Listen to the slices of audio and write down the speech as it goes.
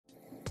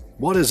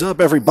What is up,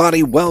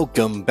 everybody?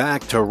 Welcome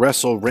back to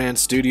Wrestle Rant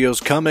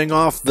Studios. Coming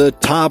off the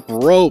top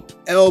rope,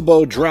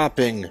 elbow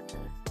dropping.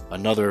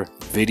 Another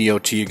video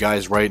to you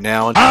guys right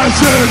now. I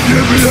said,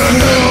 give me a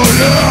hell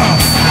yeah!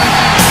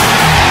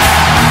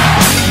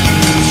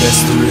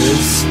 Best there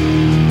is,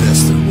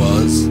 best there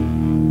was,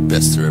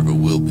 best there ever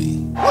will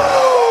be.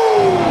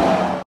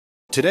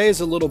 Today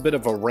is a little bit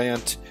of a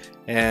rant,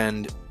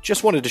 and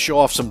just wanted to show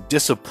off some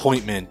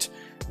disappointment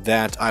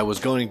that I was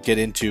going to get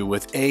into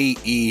with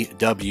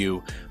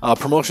AEW, a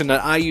promotion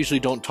that I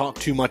usually don't talk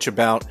too much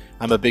about.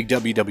 I'm a big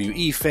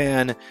WWE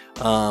fan.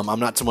 I'm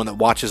not someone that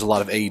watches a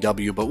lot of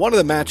AEW, but one of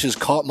the matches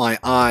caught my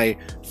eye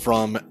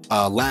from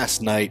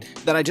last night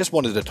that I just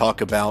wanted to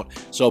talk about.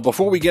 So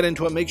before we get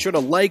into it, make sure to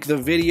like the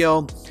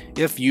video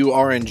if you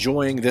are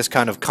enjoying this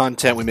kind of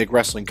content. We make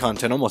wrestling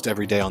content almost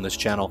every day on this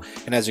channel,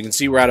 and as you can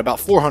see, we're at about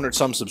 400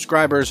 some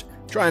subscribers,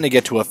 trying to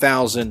get to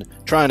 1,000,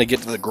 trying to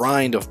get to the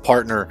grind of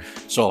partner.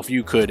 So if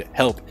you could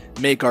help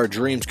make our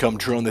dreams come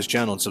true on this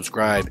channel and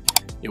subscribe,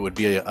 it would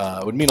be it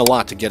would mean a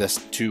lot to get us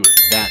to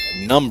that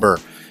number.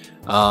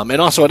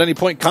 And also at any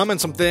point, comment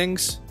some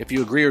things if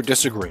you agree or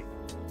disagree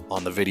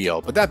on the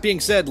video. But that being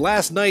said,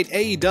 last night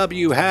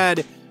AEW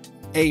had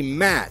a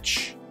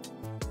match,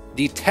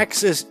 the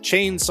Texas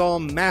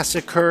Chainsaw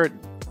Massacre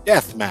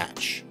Death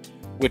Match,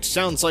 which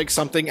sounds like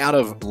something out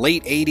of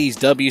late 80s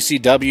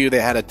WCW.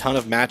 They had a ton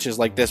of matches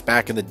like this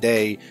back in the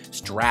day,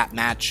 strap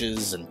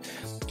matches, and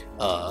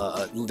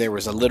there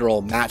was a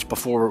literal match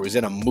before where it was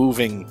in a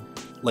moving,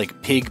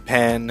 like, pig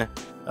pen.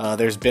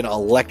 There's been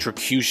electric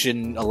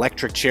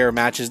chair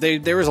matches.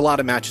 There was a lot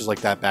of matches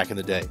like that back in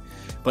the day.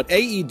 But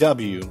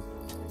AEW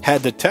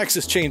had the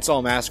Texas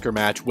Chainsaw Massacre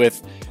match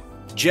with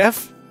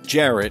Jeff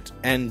Jarrett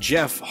and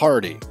Jeff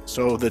Hardy.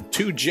 So the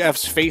two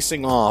Jeffs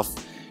facing off,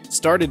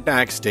 started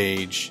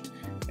backstage.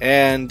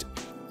 And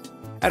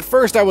at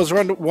first I was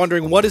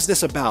wondering, what is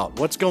this about?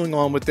 What's going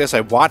on with this?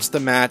 I watched the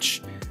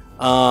match.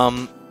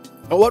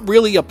 But what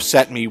really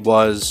upset me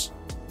was,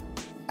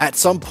 at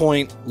some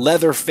point,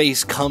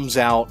 Leatherface comes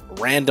out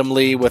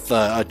randomly with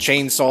a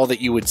chainsaw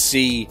that you would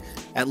see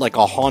at like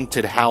a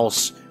haunted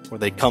house, where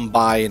they come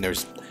by and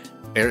there's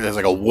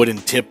like a wooden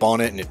tip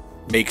on it and it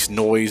makes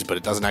noise, but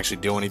it doesn't actually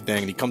do anything.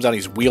 And he comes out,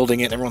 he's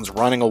wielding it, and everyone's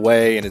running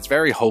away, and it's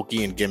very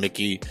hokey and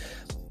gimmicky.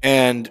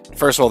 And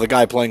first of all, the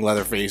guy playing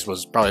Leatherface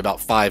was probably about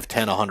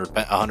 5'10",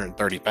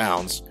 130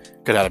 pounds.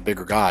 Could have had a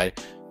bigger guy.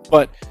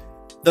 But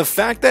the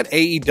fact that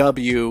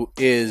AEW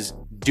is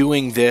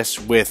doing this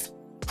with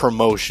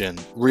promotion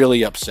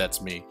really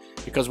upsets me.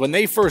 Because when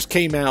they first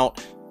came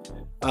out,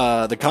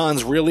 the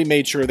Khans really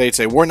made sure they'd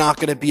say, we're not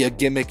going to be a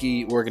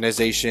gimmicky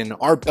organization.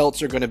 Our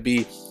belts are going to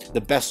be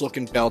the best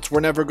looking belts.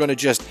 We're never going to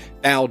just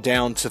bow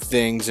down to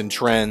things and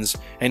trends.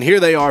 And here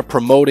they are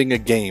promoting a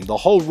game. The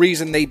whole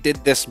reason they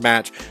did this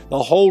match,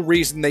 the whole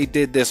reason they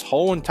did this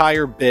whole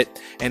entire bit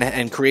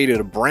and created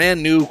a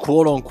brand new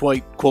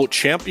quote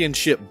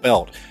championship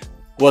belt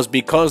was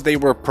because they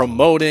were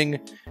promoting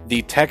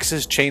the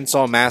Texas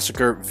Chainsaw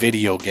Massacre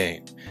video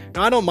game.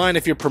 Now, I don't mind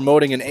if you're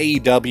promoting an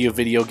AEW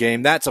video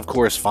game. That's of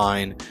course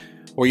fine,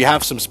 or you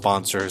have some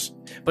sponsors.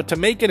 But to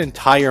make an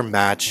entire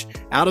match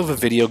out of a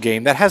video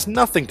game that has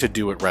nothing to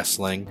do with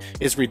wrestling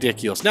is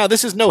ridiculous. Now,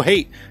 this is no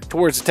hate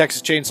towards the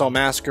Texas Chainsaw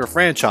Massacre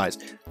franchise.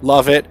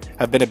 Love it.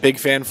 I've been a big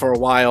fan for a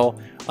while.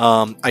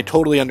 I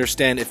totally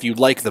understand if you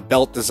like the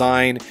belt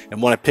design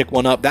and want to pick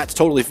one up. That's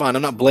totally fine.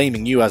 I'm not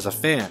blaming you as a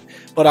fan.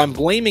 But I'm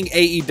blaming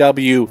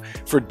AEW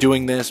for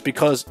doing this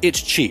because it's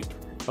cheap.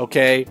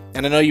 Okay,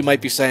 and I know you might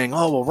be saying,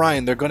 oh, well,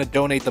 Ryan, they're going to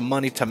donate the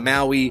money to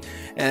Maui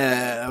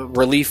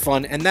Relief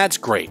Fund, and that's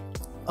great.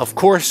 Of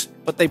course,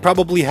 but they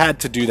probably had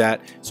to do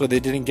that so they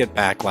didn't get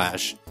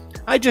backlash.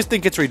 I just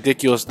think it's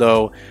ridiculous,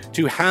 though,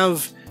 to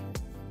have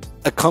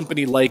a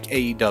company like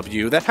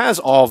AEW that has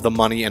all of the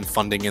money and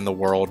funding in the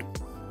world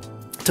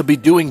to be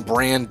doing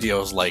brand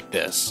deals like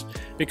this.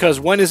 Because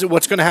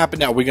what's going to happen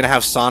now? Are we going to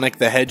have Sonic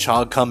the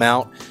Hedgehog come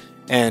out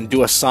and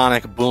do a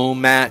Sonic Boom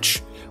match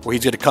where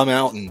he's going to come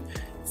out and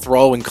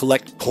throw and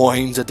collect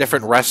coins at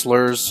different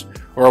wrestlers?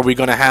 Or are we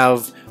going to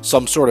have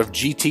some sort of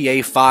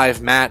GTA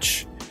 5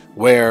 match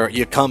where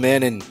you come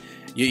in and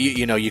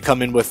you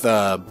come in with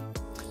the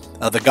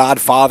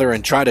Godfather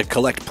and try to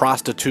collect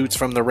prostitutes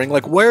from the ring?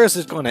 Like, where is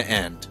this going to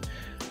end?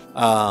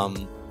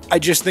 I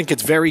just think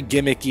it's very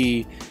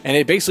gimmicky, and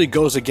it basically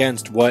goes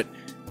against what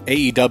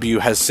AEW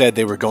has said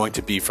they were going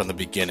to be from the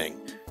beginning.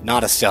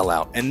 Not a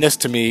sellout. And this,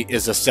 to me,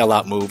 is a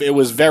sellout move. It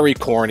was very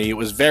corny. It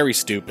was very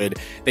stupid.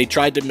 They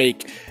tried to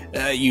make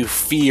you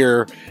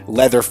fear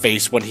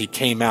Leatherface when he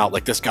came out,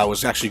 like this guy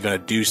was actually going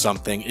to do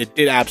something. It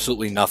did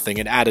absolutely nothing.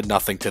 It added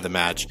nothing to the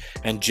match.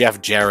 And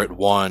Jeff Jarrett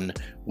won.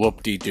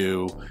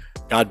 Whoop-de-doo.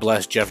 God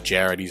bless Jeff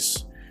Jarrett.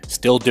 He's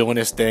still doing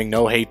his thing.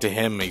 No hate to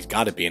him. He's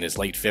got to be in his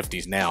late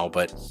 50s now,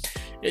 but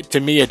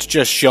to me, it's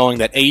just showing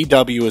that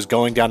AEW is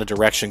going down a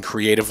direction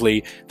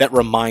creatively that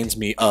reminds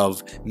me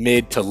of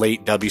mid to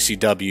late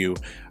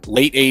WCW,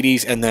 late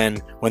 80s, and then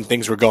when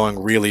things were going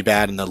really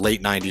bad in the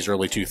late 90s,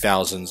 early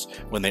 2000s,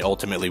 when they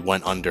ultimately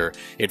went under.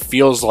 It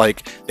feels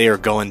like they are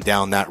going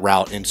down that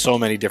route in so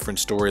many different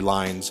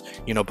storylines.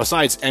 You know,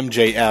 besides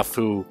MJF,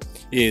 who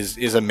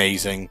is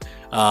amazing,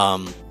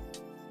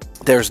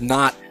 there's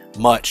not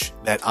much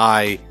that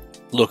I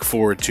look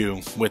forward to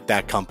with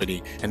that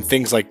company, and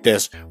things like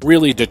this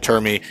really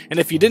deter me. And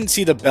if you didn't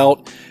see the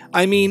belt,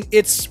 I mean,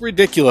 it's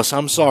ridiculous.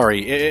 I'm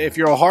sorry. If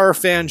you're a horror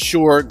fan,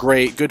 sure,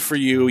 great, good for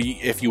you.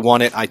 If you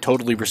want it, I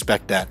totally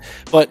respect that.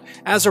 But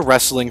as a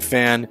wrestling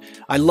fan,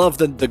 I love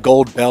the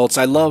gold belts.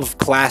 I love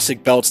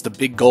classic belts, the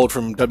big gold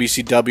from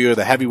WCW, or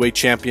the heavyweight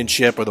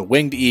championship, or the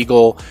winged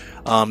eagle,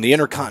 the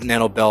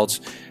intercontinental belts.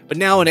 But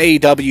now in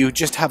AEW,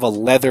 just have a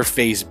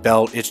Leatherface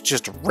belt. It's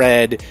just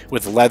red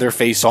with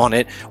Leatherface on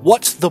it.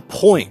 What's the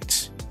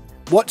point?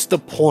 What's the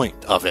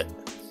point of it?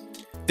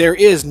 There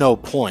is no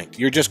point.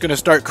 You're just going to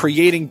start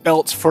creating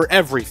belts for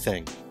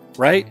everything,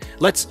 right?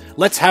 Let's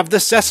have the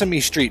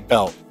Sesame Street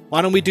belt.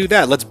 Why don't we do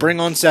that? Let's bring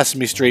on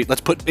Sesame Street.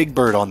 Let's put Big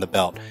Bird on the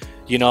belt.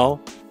 You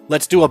know,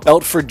 let's do a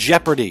belt for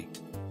Jeopardy,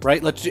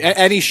 right? Let's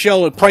any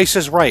show. Price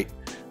is Right.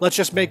 Let's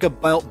just make a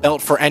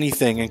belt for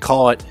anything and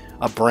call it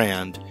a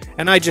brand.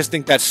 And I just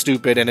think that's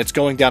stupid, and it's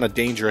going down a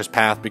dangerous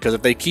path, because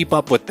if they keep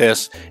up with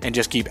this and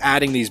just keep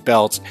adding these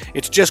belts,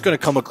 it's just going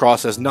to come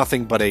across as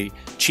nothing but a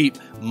cheap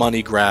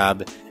money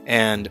grab.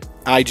 And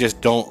I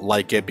just don't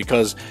like it,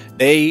 because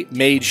they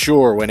made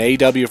sure when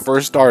AEW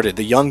first started,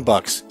 the Young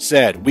Bucks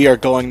said, we are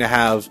going to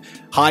have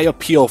high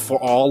appeal for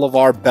all of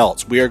our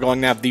belts. We are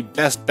going to have the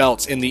best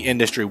belts in the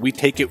industry. We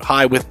take it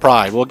high with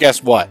pride. Well,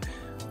 guess what?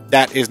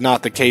 That is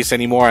not the case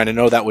anymore, and I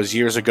know that was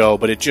years ago,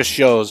 but it just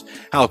shows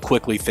how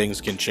quickly things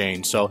can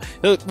change. So,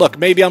 look,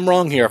 maybe I'm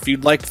wrong here. If you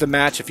liked the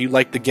match, if you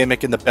liked the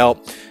gimmick and the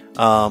belt,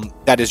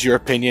 that is your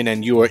opinion,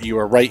 and you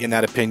are right in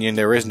that opinion.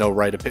 There is no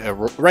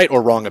right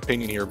or wrong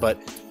opinion here, but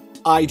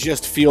I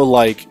just feel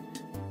like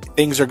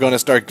things are going to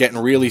start getting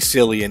really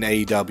silly in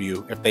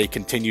AEW if they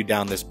continue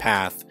down this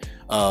path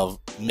of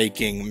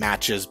making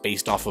matches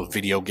based off of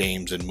video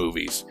games and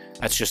movies.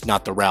 That's just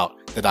not the route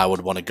that I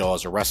would want to go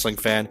as a wrestling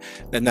fan,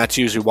 and that's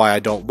usually why I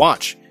don't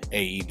watch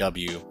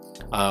AEW.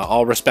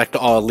 All respect to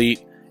All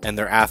Elite and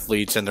their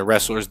athletes and the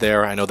wrestlers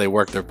there. I know they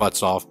work their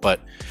butts off, but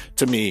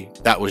to me,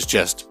 that was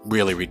just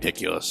really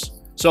ridiculous.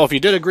 So if you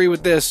did agree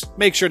with this,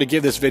 make sure to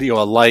give this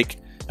video a like,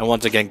 and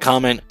once again,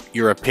 comment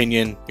your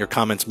opinion. Your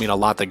comments mean a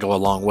lot. They go a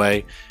long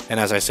way. And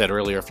as I said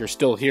earlier, if you're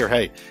still here,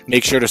 hey,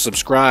 make sure to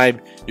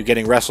subscribe. You're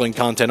getting wrestling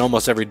content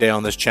almost every day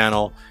on this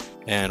channel,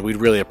 and we'd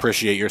really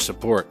appreciate your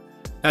support.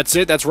 That's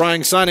it. That's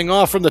Ryan signing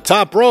off from the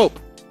top rope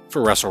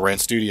for WrestleRant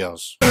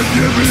Studios. Give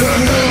me the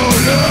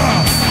hell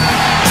yeah!